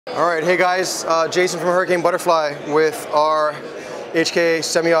All right, hey guys, Jason from Hurricane Butterfly with our HK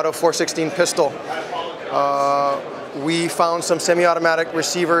semi-auto 416 pistol. We found some semi-automatic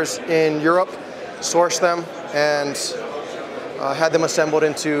receivers in Europe, sourced them, and had them assembled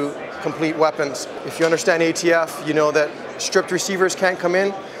into complete weapons. If you understand ATF, you know that stripped receivers can't come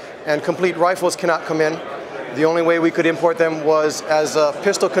in and complete rifles cannot come in. The only way we could import them was as a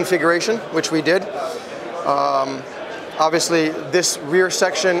pistol configuration, which we did. Obviously, this rear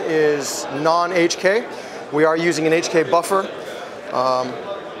section is non-HK. We are using an HK buffer.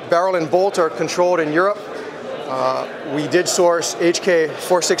 Barrel and bolt are controlled in Europe. We did source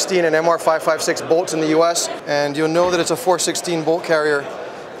HK416 and MR556 bolts in the US, and you'll know that it's a 416 bolt carrier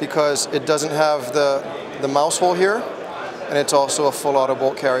because it doesn't have the mouse hole here, and it's also a full auto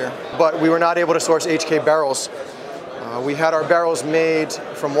bolt carrier. But we were not able to source HK barrels. We had our barrels made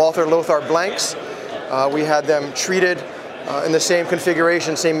from Walther Lothar blanks. We had them treated in the same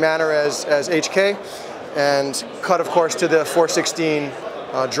configuration, same manner as HK, and cut, of course, to the 416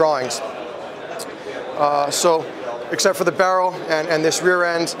 drawings. So, except for the barrel and this rear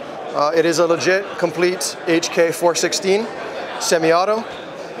end, it is a legit, complete HK416 semi-auto.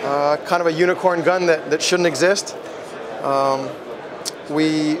 Kind of a unicorn gun that shouldn't exist.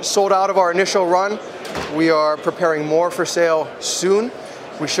 We sold out of our initial run. We are preparing more for sale soon.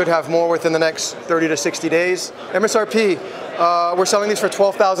 We should have more within the next 30 to 60 days. MSRP, we're selling these for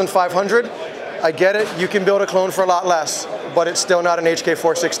 $12,500. I get it, you can build a clone for a lot less, but it's still not an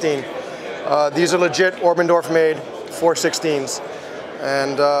HK416. These are legit Orbendorf made 416s,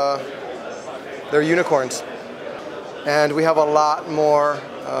 and they're unicorns. And we have a lot more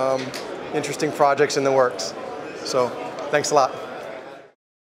interesting projects in the works. So, thanks a lot.